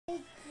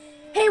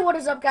what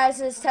is up,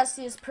 guys? It's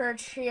Testiest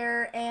Perch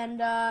here,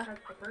 and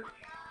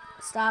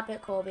stop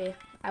it, Colby.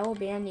 I will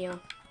ban you.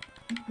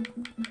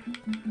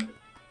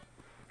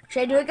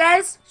 Should I do it,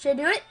 guys? Should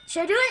I do it?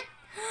 Should I do it?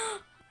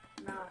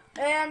 No.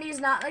 And he's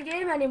not in the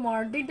game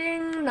anymore. Ding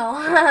ding.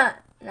 No.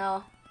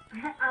 No.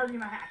 I'll do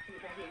my hacks in a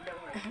second,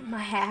 don't worry. My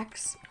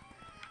hacks.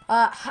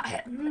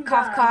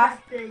 Cough,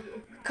 cough.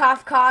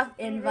 Cough, cough.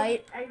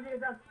 Invite.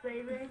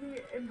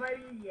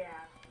 Inviting,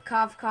 yeah.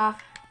 Cough,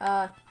 cough.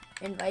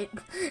 Invite.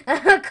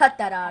 Cut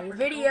that out of your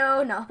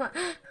video. No.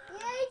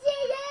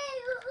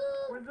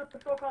 Where's the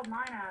so-called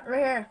mine at? Right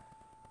here.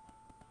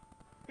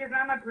 Here, can I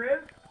have my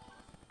proof?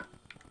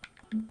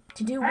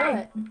 To do Hey.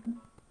 what?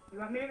 You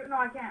want me to? No,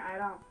 I can't. I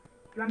don't.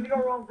 You want me to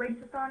go roll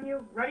racist on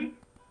you? Ready?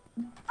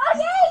 Oh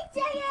yay!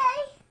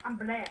 Yay! I'm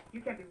black.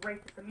 You can't be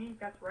racist to me.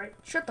 That's right.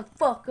 Shut the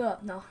fuck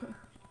up. No.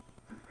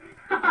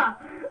 Shut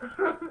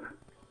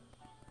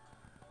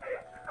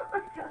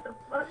the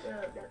fuck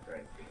up. That's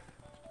right.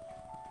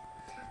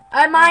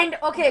 I mind.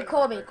 Okay,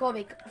 Colby,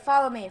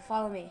 follow me.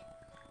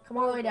 Come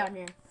all the way down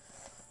here.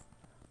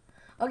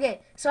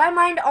 Okay, so I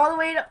mined all the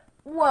way to.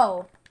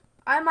 Whoa.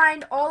 I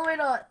mined all the way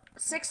to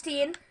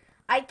 16.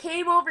 I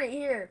came over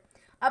here.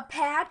 A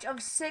patch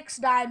of 6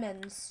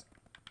 diamonds.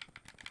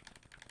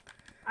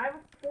 I have a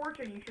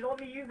fortune. You should let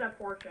me use that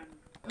fortune.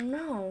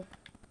 No.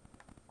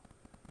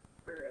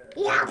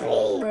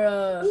 Yuppie!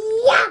 Bruh.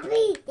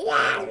 Yuppie!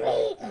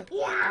 Yuppie!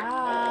 Yuppie!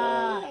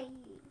 Ah.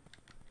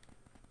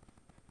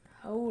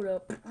 Hold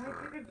up.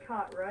 You could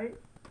cut, right?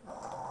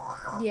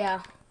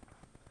 Yeah.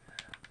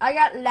 I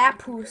got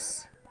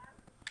lapis.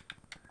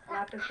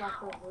 Lapis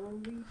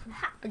lazuli.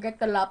 I got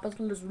the lapis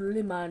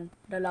lazuli, man.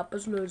 The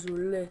lapis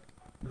lazuli.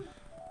 Oh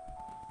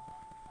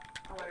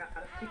my god.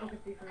 People can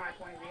see from my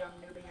point of view.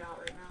 I'm noobing out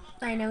right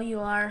now. I know you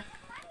are.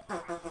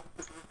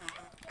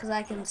 Because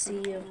I can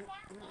see you.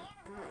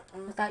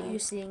 Without you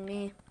seeing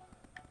me.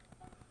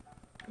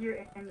 You're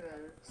in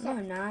this. No,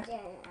 I'm not.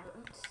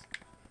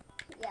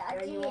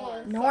 Yeah, you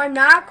are. No, I'm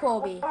not, I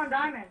Colby. found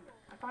diamond.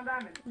 I found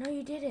diamond. No,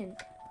 you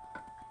didn't.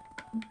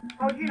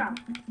 How would you know?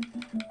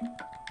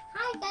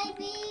 Hi,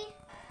 baby.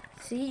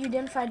 See, you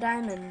didn't find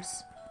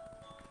diamonds.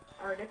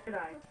 Or did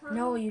I?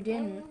 No, you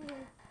didn't.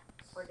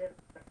 Or did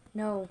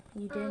No,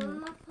 you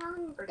didn't.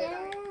 Or did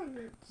I?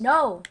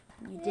 No,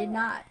 you did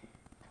not.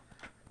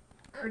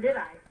 Or did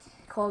I?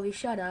 Colby,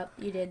 shut up.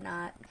 You did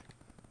not.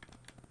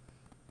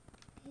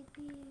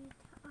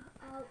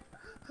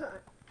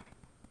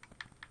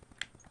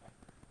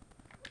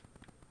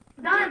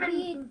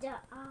 Diamond!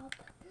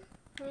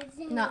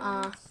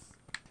 Nuh-uh.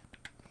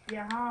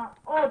 Yeah, huh?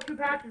 Oh, 2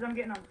 patches. I'm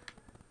getting them.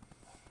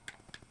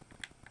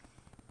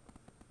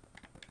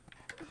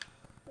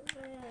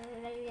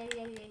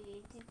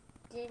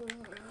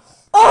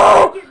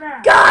 Oh! Get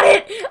that. Got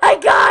it! I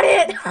got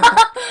it!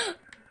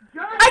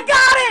 Got I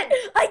got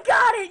it! I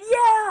got it!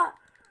 Yeah!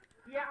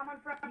 Yeah, I'm in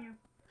front of you.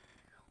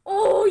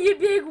 Oh, you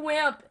big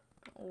wimp!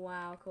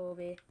 Wow,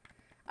 Colby.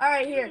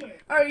 Alright, here.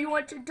 Alright, you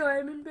want your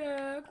diamond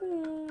back?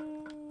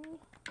 Oh.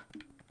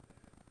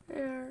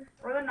 There.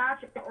 Or the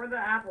nacho, or the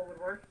apple would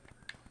work.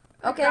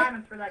 Okay.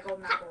 Diamonds for that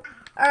golden apple.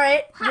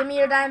 Alright, give me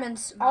your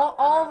diamonds. All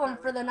of them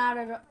for the night.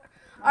 No,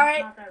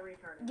 Alright, not that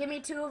retarded. give me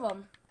 2 of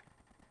them.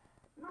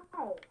 No,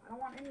 I don't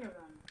want any of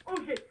them. Oh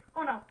shit!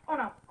 Oh no! Oh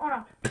no! Oh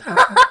no!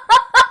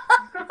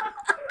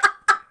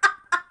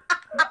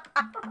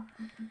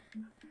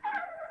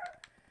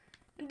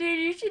 Dude,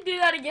 you should do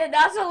that again.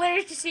 That's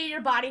hilarious to see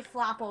your body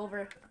flop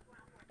over.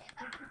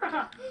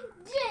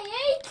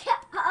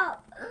 Jacob!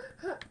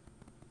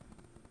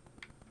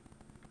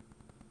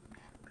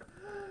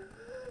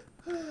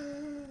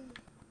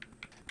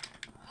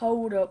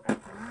 Hold up.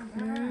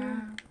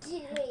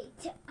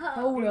 Jacob!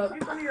 Hold up. Do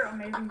some of your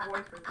amazing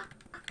voices.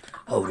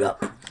 Hold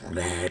up.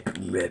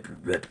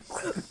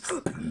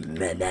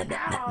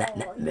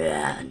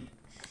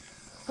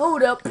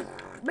 Hold up.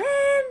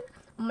 Man.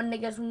 My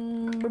niggas.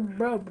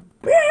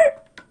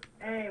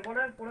 Hey, what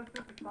if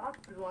Mr.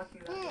 Foster's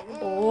watching that?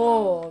 Dude?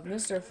 Oh,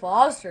 Mr.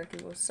 Foster can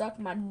go suck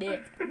my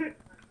dick.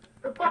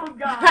 Oh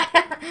god!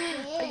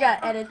 I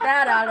gotta edit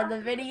that out of the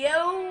video.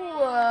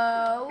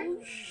 Oh,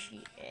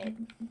 shit.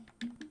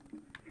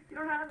 You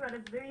don't have that,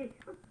 it's video.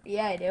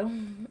 Yeah, I do.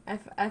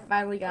 I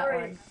finally got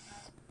Alright. one.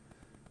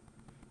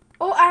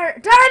 Oh,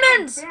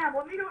 diamonds! Damn,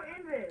 let me go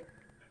in this.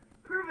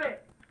 Prove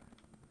it.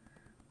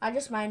 I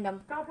just mined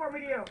them. Teleport me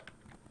to you.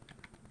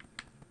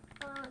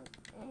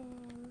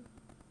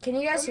 Can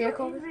you guys Let me hear go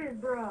Colby? in this,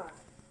 bruh.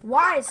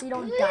 Why? So you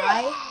don't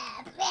die?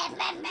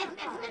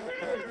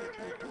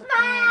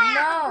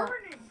 No.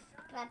 Burning.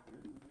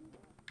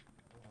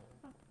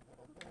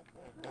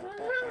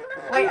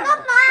 Wait.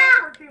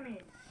 Teleport to me.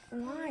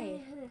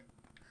 Why?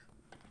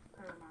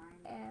 Never mind.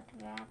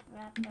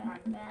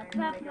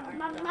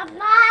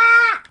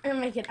 I'm gonna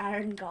make an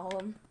iron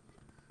golem.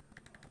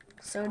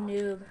 So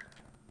noob.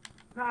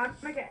 No, I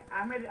would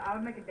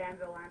make a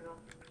Danville anvil.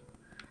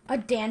 A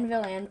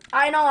Danville and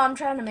I know. I'm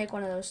trying to make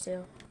one of those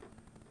too.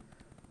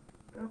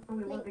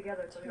 We live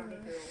together, so we don't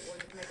need to. We'll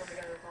just make one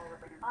together. It's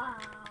all right.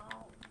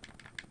 Oh.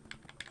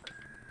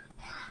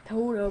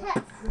 Hold up.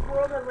 This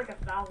world has like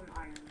 1,000 1,000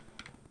 iron.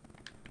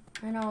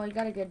 I know, we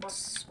got a good Plus,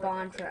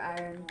 spawn like, for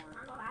iron. more.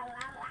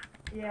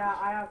 Yeah,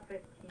 I have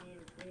 15.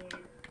 We need.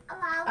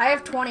 I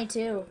have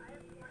 22.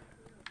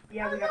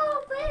 Yeah, we got.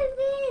 Hello,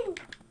 baby.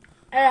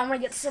 Hey, I'm gonna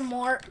get some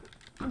more,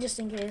 just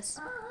in case.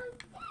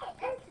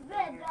 It's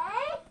baby.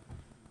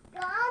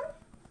 Gone.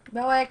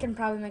 That way I can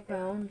probably make my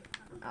own.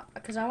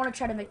 Because I want to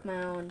try to make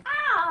my own.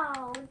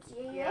 Oh,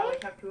 Yeah, we dear.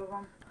 have 2 of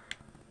them.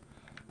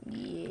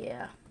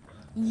 Yeah.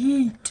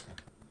 Yeet.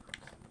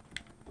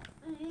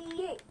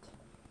 Yeet.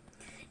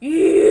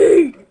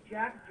 Yeet. If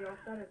Jack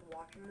Joseph is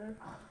watching this,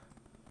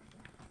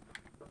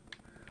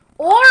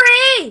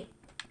 Ori!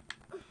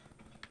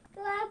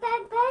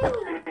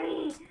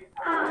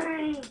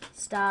 Baby.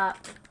 Stop.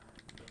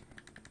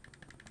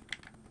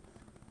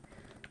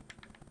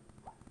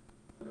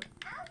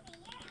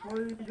 what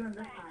are we doing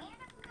this time?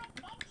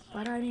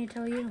 Why do I need to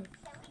tell you?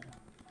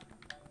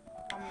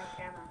 On your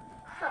camera.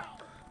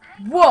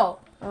 Whoa!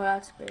 Oh,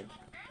 that's big.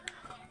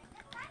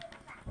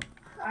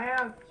 I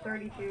have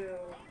 32.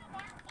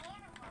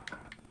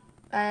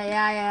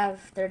 Yeah, I have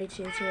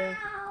 32 too.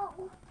 Ow.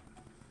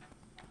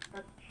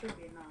 That should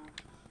be enough.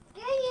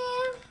 Yeah.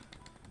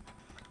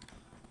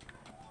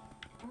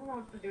 I don't know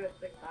what to do with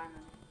 6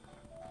 diamonds.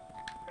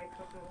 Like,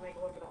 something to make a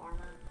little bit of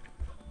armor.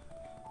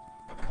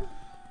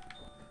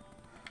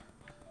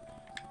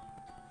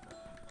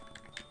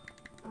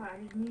 Oh,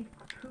 I just need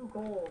 2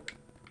 gold.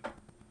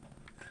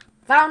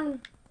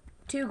 Found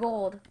 2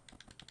 gold.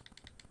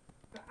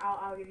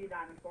 I'll give you a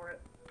diamond for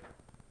it.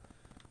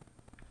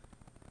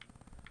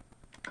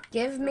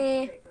 Give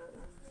me, Take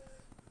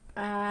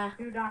that then.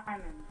 2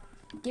 diamonds.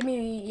 give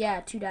me,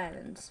 yeah, 2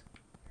 diamonds.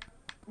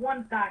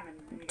 1 diamond.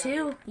 and you got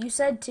 2? You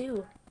said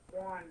 2.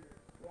 1.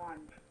 1.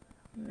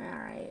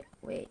 Alright,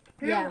 wait.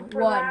 2 Yeah,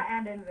 for 1. that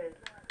and invis.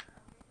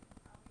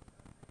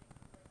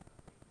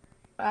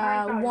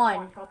 Alright, no,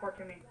 1. teleport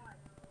to me.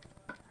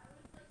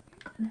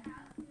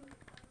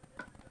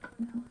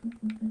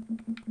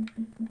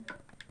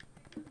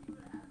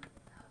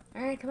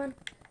 Alright, come on.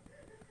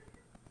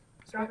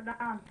 Drop it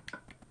down.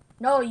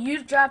 No,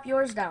 you drop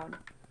yours down.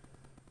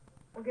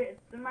 Okay,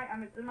 it's in my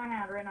hand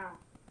right now.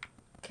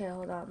 Okay,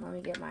 hold on. Let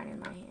me get mine in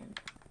my hand.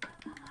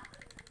 So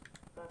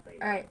that's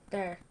like Alright,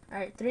 there.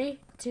 Alright, 3,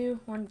 2,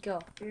 1, go.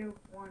 2,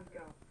 1,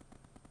 go.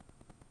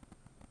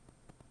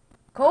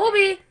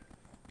 Colby!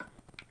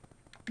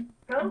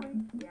 Kobe.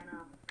 Yeah, no.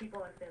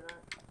 People like say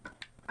that.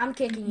 I'm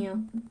kicking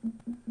you.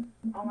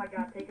 Oh my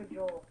god, take a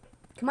jolt.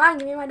 Come on,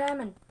 give me my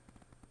diamond.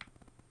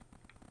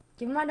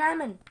 Give me my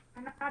diamond.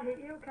 Can I not hit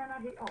you? Can I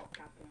hit? Oh,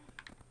 goddamn.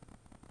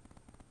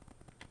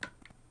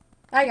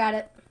 I got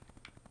it.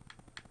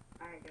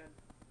 Alright, good.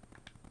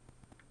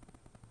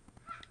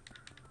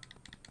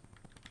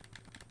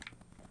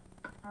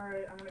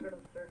 Alright, I'm gonna go to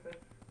the surface.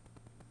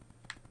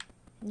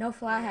 No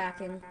fly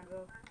hacking.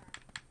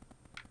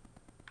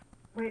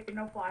 Wait,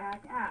 no fly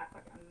hacking? Ah,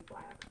 fuck, I'm in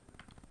fly hacking.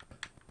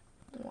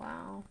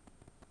 Wow.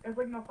 There's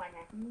like no fly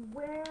hacking.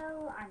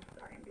 Well, I'm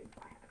sorry, I'm doing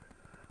fly hacks.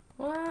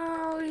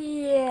 Well,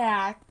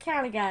 yeah, I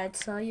kinda gotta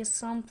tell you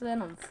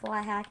something. I'm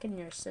fly hacking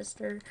your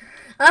sister.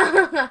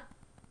 How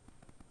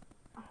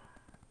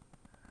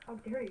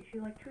dare you?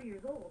 She's like 2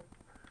 years old.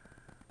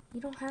 You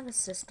don't have a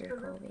sister,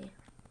 Colby.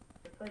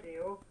 Yes, I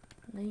do.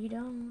 No, you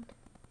don't.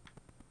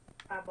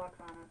 $5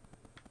 on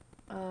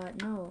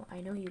it. No, I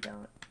know you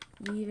don't.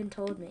 You even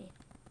told me.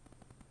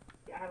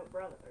 Yeah, I have a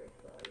brother,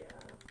 so yeah.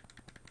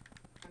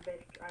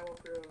 I will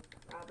prove.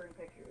 I'll bring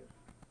pictures.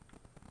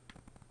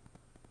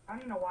 I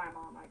don't even know why I'm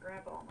on. My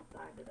grandpa almost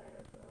died today,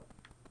 so.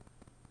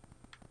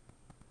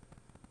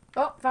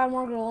 Oh, found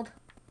more gold.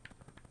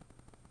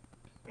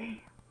 Damn.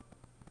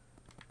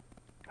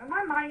 Am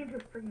I mining into a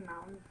freaking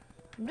mountain?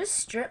 I'm just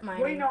strip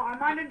mining. Wait, no, I'm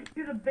mining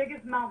into the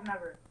biggest mountain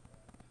ever.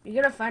 You're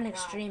gonna find Wow.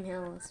 extreme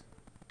hills.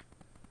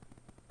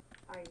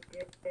 I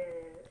did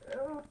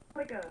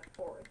like a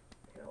forest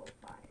hill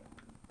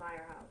by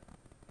our house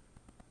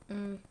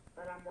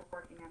that I'm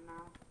working on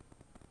now.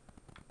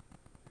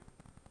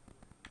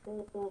 Hold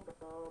up, hold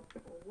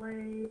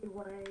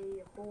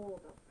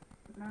up.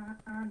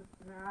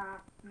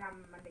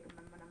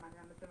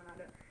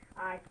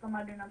 I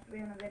somehow do not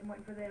spin, and then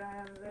waiting for the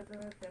I was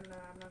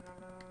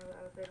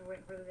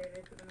waiting for the day.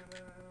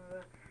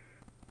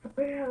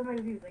 Where the hell am I?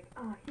 Like,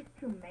 oh, he's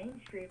too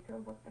mainstream. Tell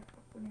what the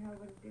fuck when the hell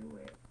would I do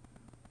it?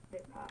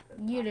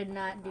 You did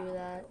not do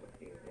that.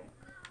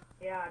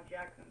 Yeah,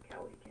 Jackson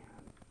Kelly can.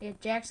 Yeah,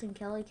 Jackson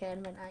Kelly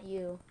can, but not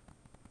you.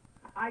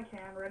 I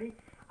can. Ready?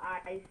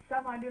 I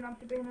somehow do not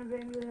spin, and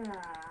then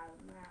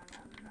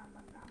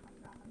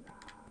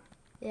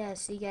Yeah,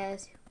 see,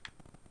 guys.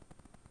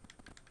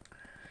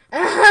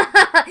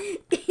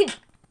 He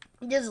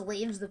just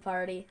leaves the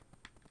party.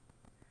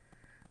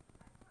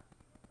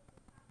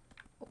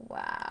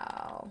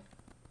 Wow.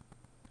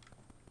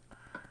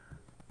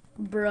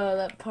 Bro,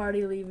 that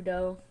party leave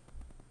though.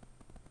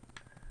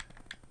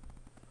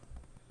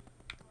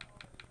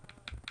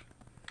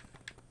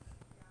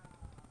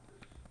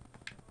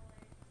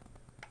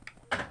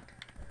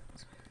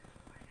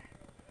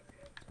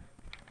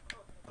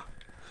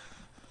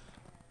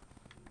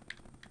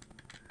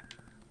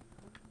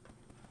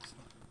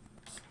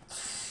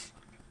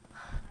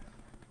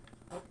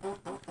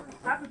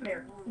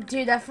 here.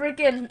 Dude, that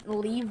freaking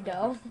leave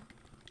though.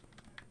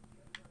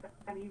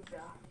 I need the.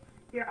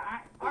 Here,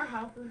 our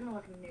house is gonna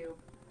look new.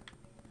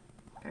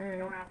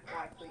 Don't ask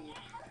why, please.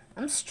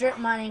 I'm strip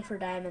mining for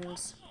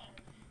diamonds.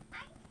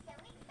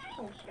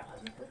 Oh god,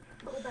 this is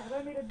so bad.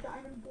 I made a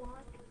diamond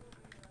block.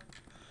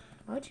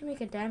 Why would you make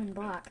a diamond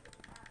block?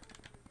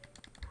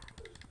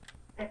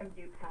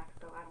 MD pack,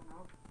 so I don't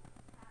know.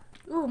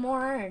 Ooh, more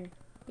iron.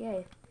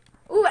 Yay.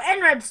 Ooh,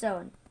 and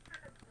redstone.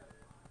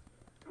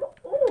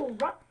 Ooh,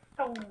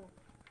 redstone.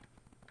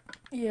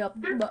 Yep.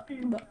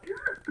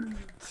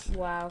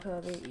 Wow,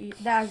 Kobe.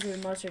 That was the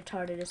most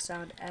retardedest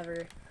sound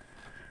ever.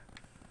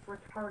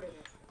 Retarded.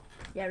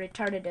 Yeah,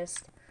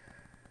 retardedest.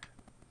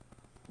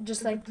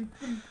 Just like...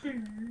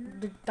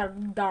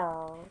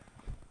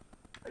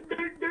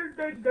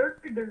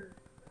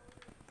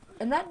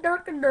 And that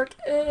dark,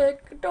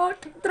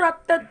 don't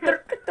drop that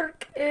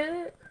dark,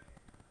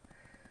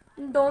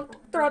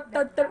 don't drop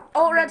that dark.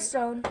 Oh,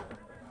 redstone.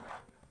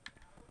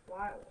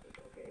 Why?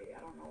 Okay, I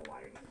don't know why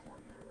you're getting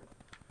horny.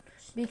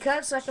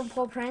 Because I can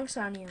pull pranks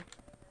on you.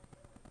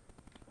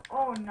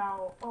 Oh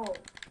no. Oh.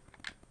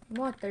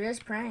 What? There is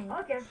prank.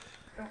 Okay.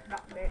 Don't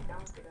do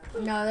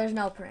that. No, there's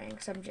no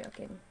pranks. I'm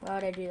joking. Why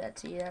would I do that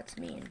to you? That's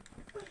mean.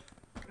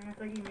 It's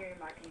like you hear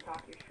my can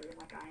talk your stream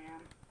like I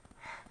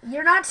am.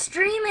 You're not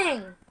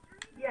streaming.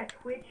 Yeah,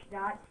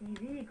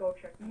 twitch.tv. Go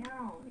check me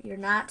out. You're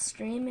not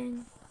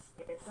streaming.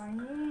 Yes, I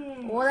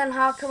am. Well, then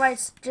how come I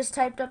just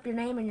typed up your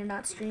name and you're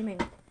not streaming?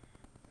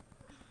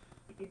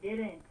 You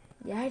didn't.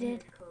 Yeah, I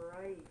did. Jesus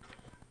Christ.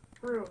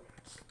 Proof.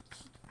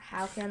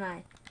 How can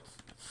I?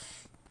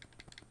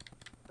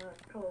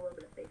 Call a little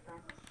bit of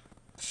FaceTime.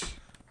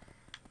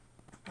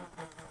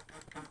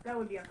 That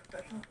would be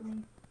unprofessional for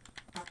me.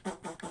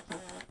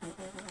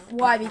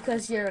 Why?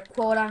 Because you're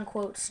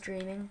quote-unquote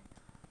streaming?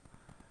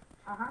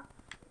 Uh-huh.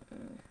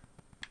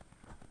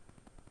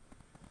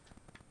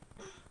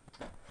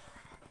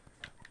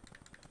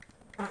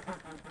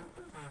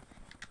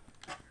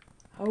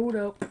 Hold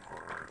up.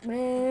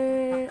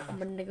 Man,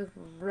 I'm a nigga.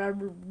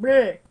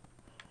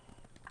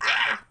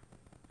 Ah!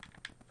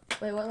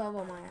 Wait, what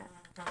level am I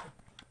at?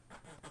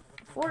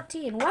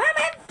 14. Why am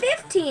I at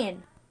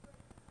 15?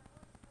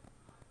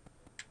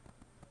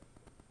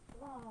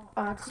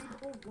 Oh,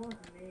 People love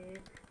me,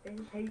 they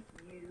hate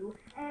you,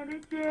 and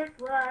it's just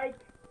like,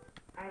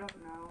 I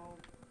don't know.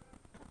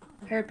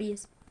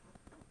 herpes.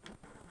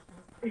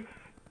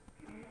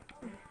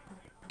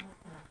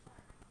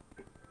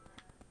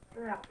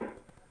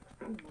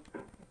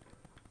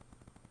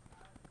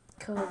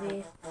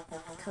 Kobe.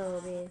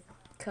 Kobe.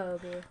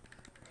 Kobe.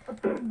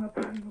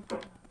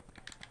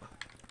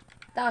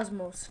 That was the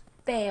most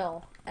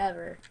fail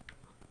ever.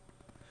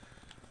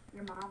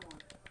 Your mom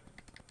was.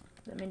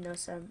 That made no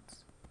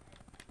sense.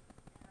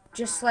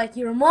 Just like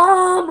your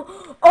mom.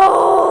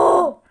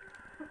 Oh!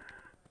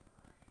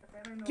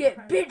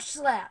 Get bitch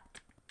slapped.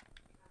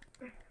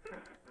 If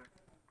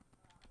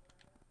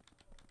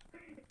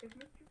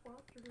Mr.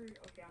 Foster were...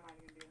 Okay, I'm not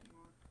even doing it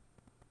anymore.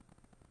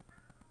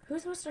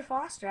 Who's Mr.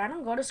 Foster? I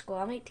don't go to school.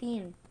 I'm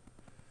 18.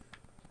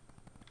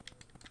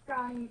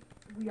 Johnny,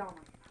 we all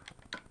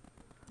know.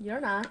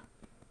 You're not.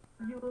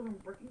 You live in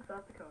Brookings,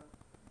 South Dakota.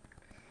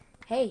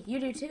 Hey, you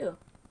do too.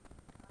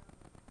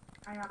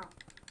 I know.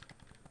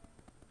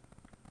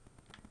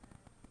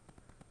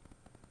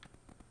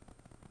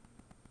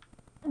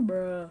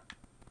 Bruh.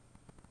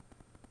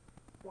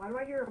 Why do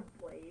I hear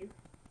a blaze?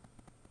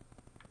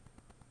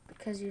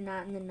 Because you're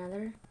not in the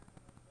nether?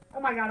 Oh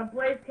my god, a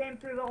blaze came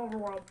through the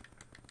overworld.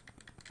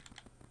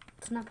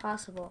 It's not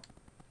possible.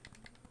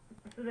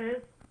 Yes, it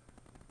is.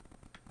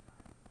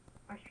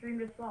 I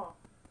streamed it all.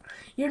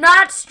 You're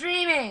not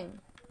streaming!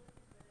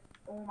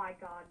 Oh my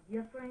god,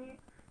 yes I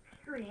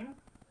stream.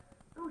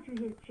 Go to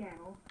his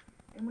channel,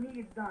 and when he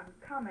gets done,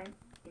 comment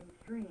in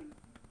stream.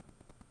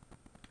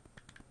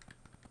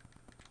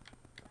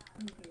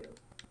 Thank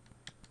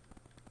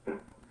you.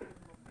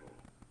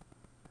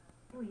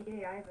 Oh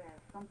yeah, I have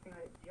something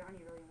that Johnny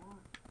really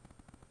wants.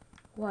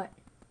 What?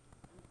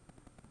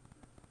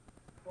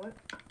 What?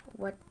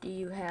 What do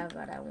you have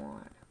that I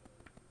want?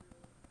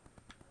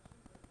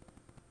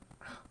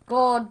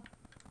 Gold!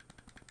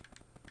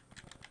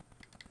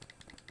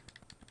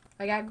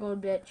 I got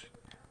gold, bitch.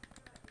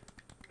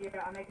 Yeah,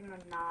 I'm making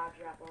a notch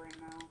apple right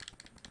now.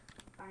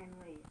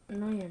 Finally.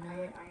 No, you're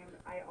not.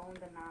 I own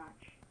the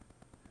notch.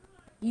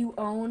 You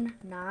own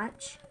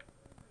Notch?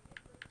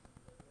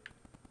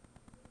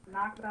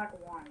 Knockback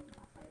 1.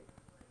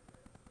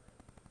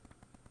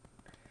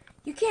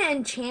 You can't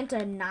enchant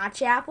a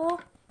Notch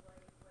apple?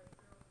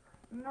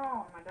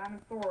 No, my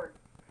diamond sword.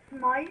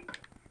 Smite.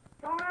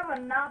 Don't have a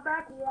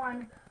knockback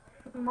 1,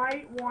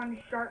 smite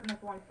 1,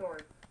 sharpness 1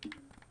 sword.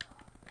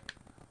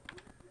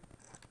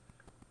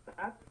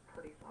 That's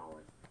pretty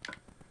solid.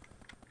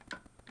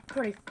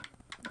 Pretty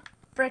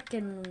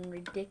frickin'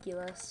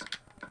 ridiculous.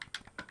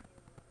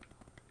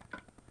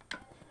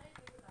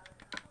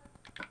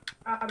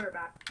 I'll be right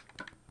back.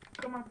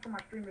 Someone from my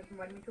streamers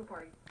invited me to a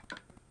party.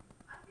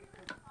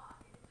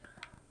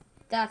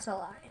 That's a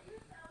lie.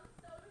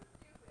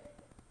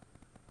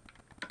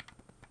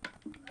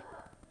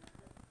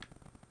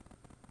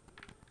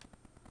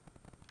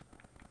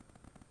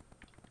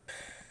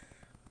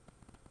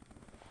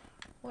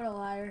 What a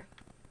liar.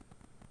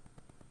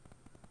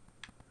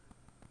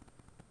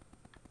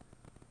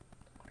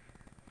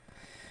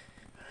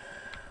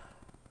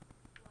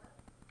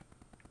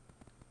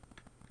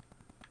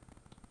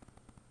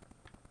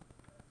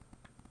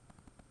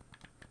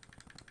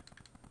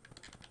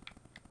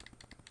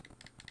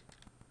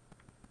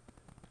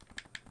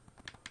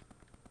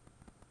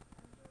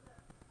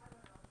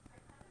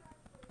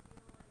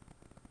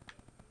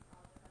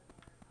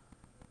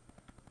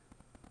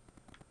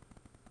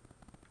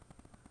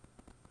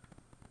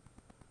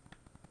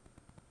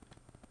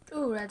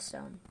 Ooh,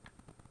 redstone.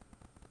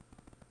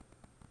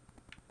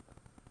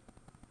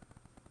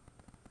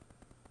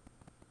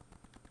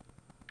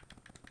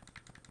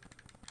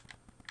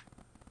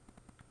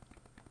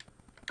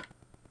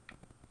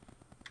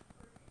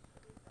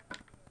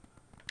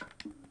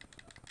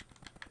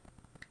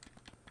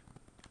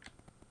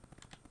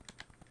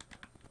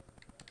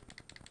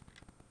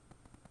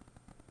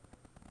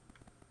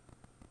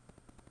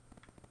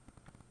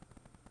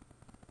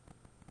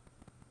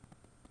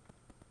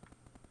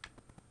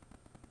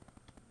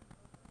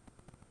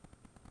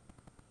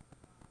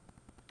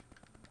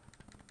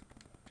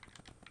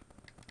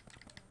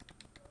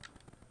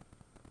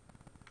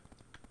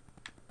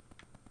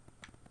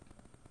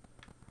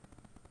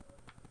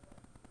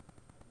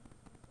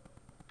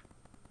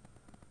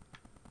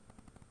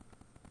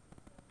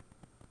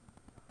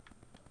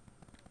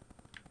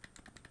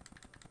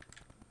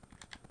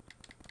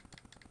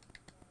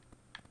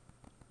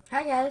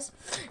 Hi guys.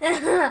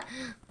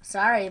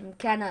 Sorry, I'm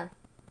kind of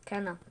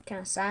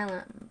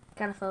silent.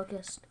 Kind of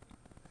focused.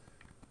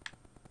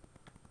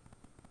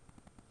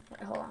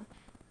 Wait, hold on.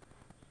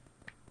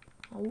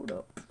 Hold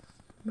up,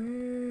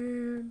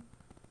 man.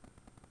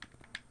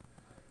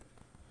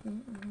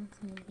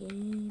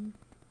 Game.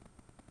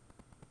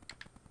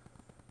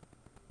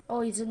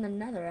 Oh, he's in the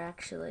nether,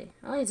 actually.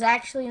 Oh, he's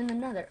actually in the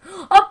nether.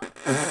 Oh!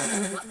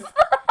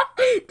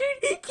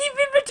 Dude, keep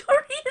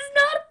inventory is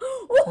not...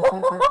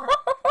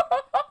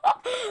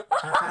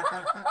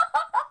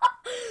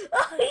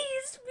 Oh,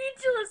 he's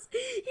speechless.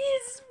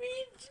 He's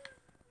speechless.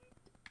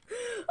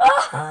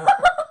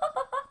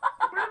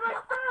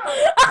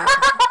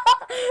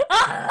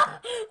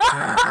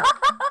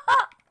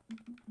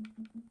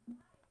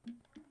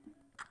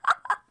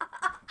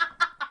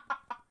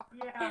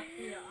 Yeah,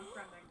 I'm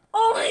friending.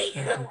 Oh my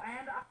god. Oh,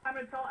 and I'm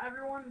gonna tell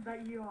everyone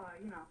that you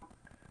know.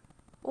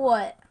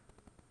 What?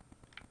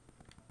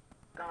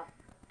 Got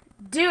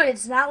Dude,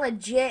 it's not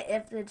legit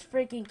if it's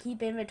freaking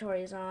keep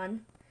inventories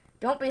on.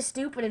 Don't be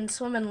stupid and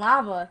swim in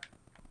lava.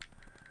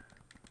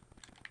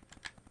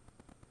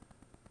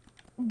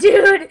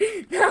 Dude,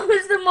 that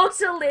was the most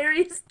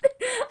hilarious thing.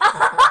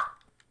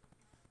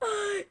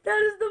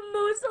 That is the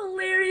most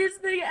hilarious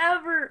thing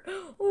ever.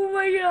 Oh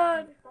my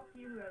god. Fuck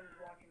you, whoever's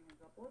watching this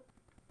upload.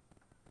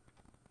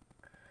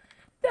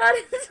 That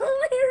is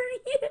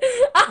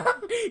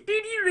hilarious.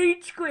 Dude, he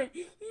rage quit.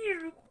 He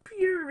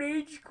pure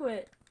rage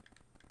quit.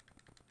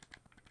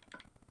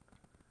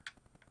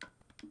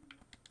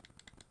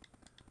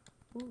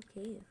 Ooh,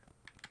 cave.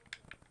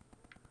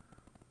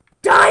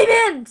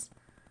 Diamonds!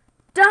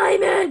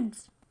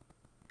 Diamonds!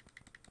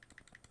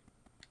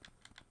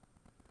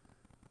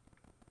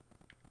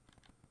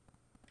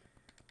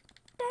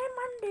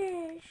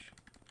 Diamondish.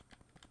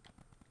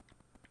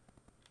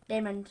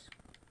 Diamonds.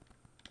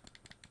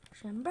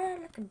 Shine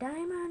bright like a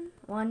diamond.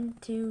 1,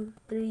 2,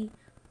 3,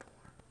 4,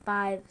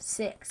 5,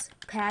 6.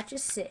 Patch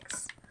is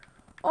 6.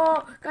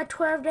 Oh, got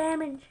 12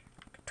 damage.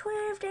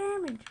 12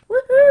 damage.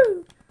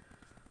 Woohoo!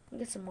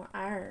 Get some more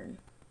iron.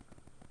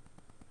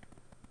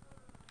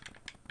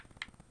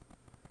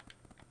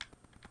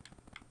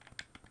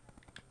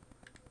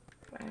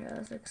 Alright,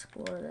 let's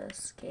explore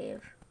this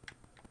cave.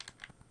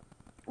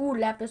 Ooh,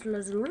 lapis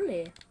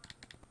lazuli.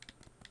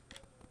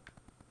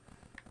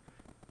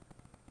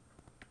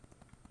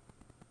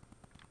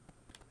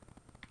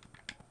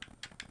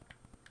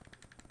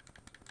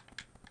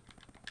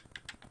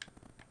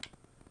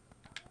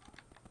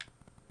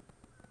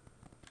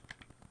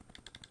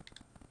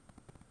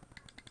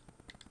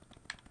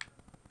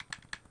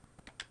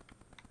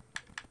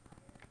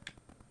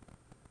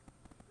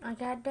 I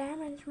got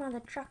damage,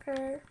 mother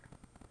trucker.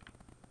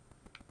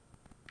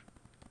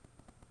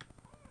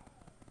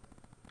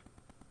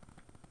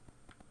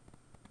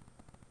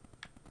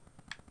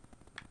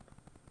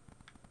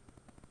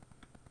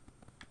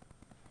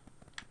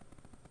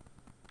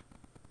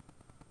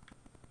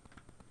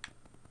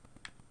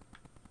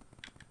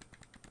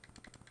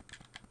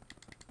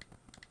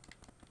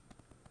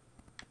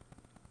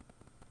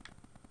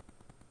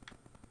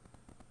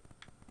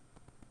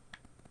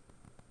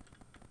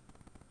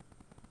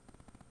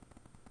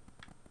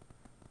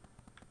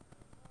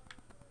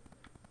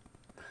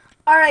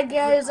 Alright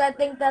guys, I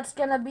think that's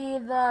gonna be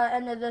the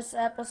end of this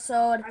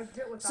episode.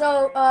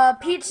 So,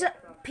 peace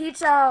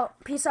out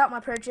my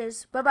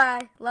perches. Bye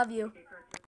bye. Love you.